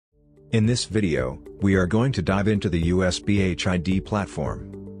In this video, we are going to dive into the usbhid platform.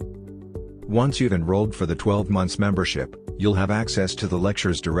 Once you've enrolled for the 12 months membership, you'll have access to the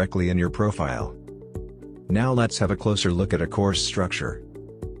lectures directly in your profile. Now let's have a closer look at a course structure.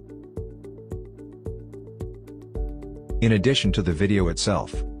 In addition to the video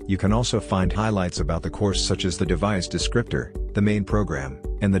itself, you can also find highlights about the course such as the device descriptor, the main program,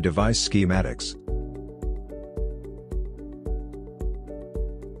 and the device schematics.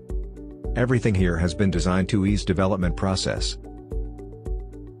 Everything here has been designed to ease development process.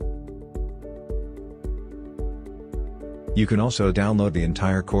 You can also download the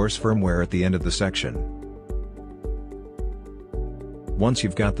entire course firmware at the end of the section. Once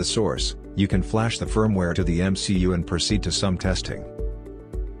you've got the source, you can flash the firmware to the MCU and proceed to some testing.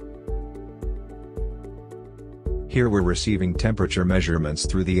 Here we're receiving temperature measurements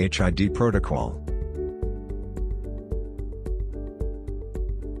through the HID protocol.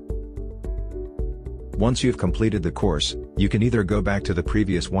 Once you've completed the course, you can either go back to the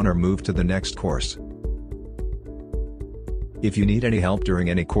previous one or move to the next course. If you need any help during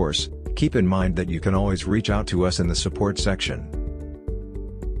any course, keep in mind that you can always reach out to us in the support section.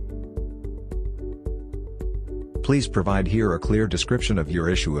 Please provide here a clear description of your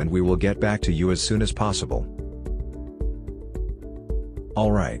issue and we will get back to you as soon as possible.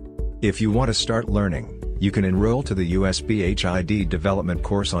 Alright. If you want to start learning, you can enroll to the usbhid development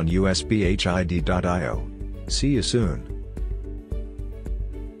course on usbhid.io. See you soon.